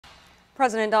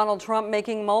President Donald Trump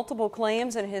making multiple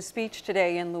claims in his speech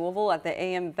today in Louisville at the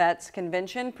AMVETS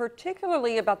convention,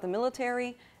 particularly about the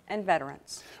military and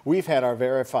veterans. We've had our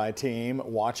Verify team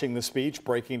watching the speech,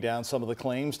 breaking down some of the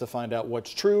claims to find out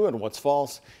what's true and what's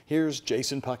false. Here's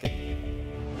Jason Puckett.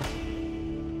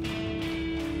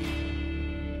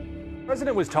 The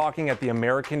president was talking at the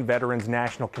American Veterans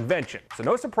National Convention, so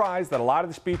no surprise that a lot of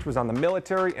the speech was on the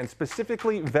military and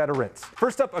specifically veterans.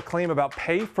 First up, a claim about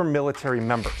pay for military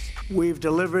members. We've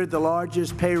delivered the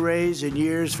largest pay raise in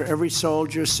years for every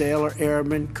soldier, sailor,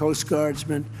 airman, Coast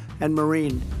Guardsman, and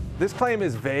Marine. This claim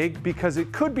is vague because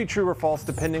it could be true or false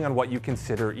depending on what you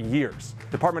consider years.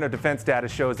 Department of Defense data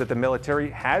shows that the military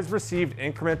has received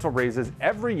incremental raises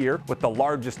every year, with the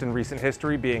largest in recent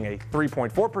history being a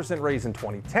 3.4% raise in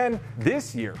 2010.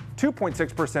 This year,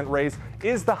 2.6% raise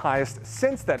is the highest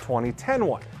since that 2010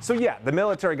 one. So yeah, the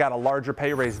military got a larger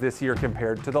pay raise this year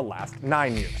compared to the last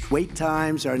 9 years. Wait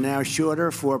times are now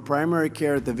shorter for primary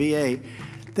care at the VA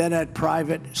than at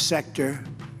private sector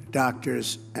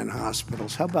doctors and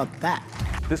hospitals. How about that?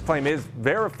 This claim is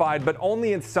verified, but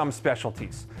only in some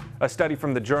specialties. A study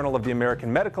from the Journal of the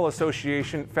American Medical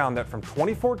Association found that from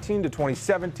 2014 to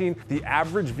 2017, the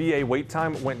average VA wait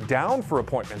time went down for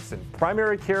appointments in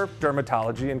primary care,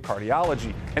 dermatology, and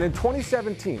cardiology. And in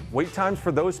 2017, wait times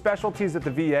for those specialties at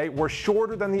the VA were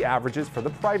shorter than the averages for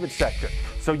the private sector.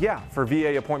 So yeah, for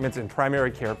VA appointments in primary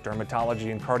care,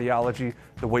 dermatology, and cardiology,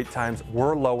 the wait times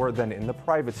were lower than in the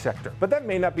private sector. But that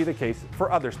may not be the case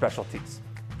for other specialties.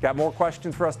 Got more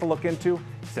questions for us to look into?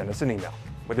 Send us an email.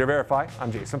 With your Verify,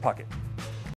 I'm Jason Puckett.